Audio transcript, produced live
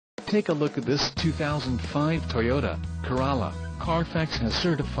Take a look at this 2005 Toyota Corolla. Carfax has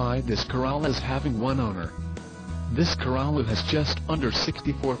certified this Corolla as having one owner. This Corolla has just under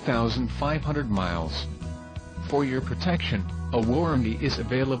 64,500 miles. For your protection, a warranty is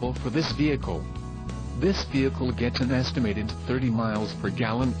available for this vehicle. This vehicle gets an estimated 30 miles per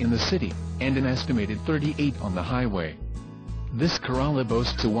gallon in the city, and an estimated 38 on the highway. This Corolla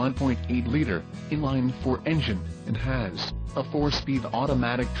boasts a 1.8-liter inline-4 engine, and has a 4-speed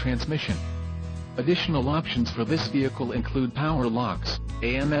automatic transmission. Additional options for this vehicle include power locks,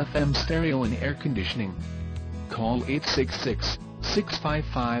 AM/FM stereo and air conditioning. Call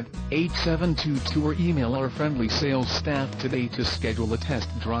 866-655-8722 or email our friendly sales staff today to schedule a test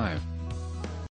drive.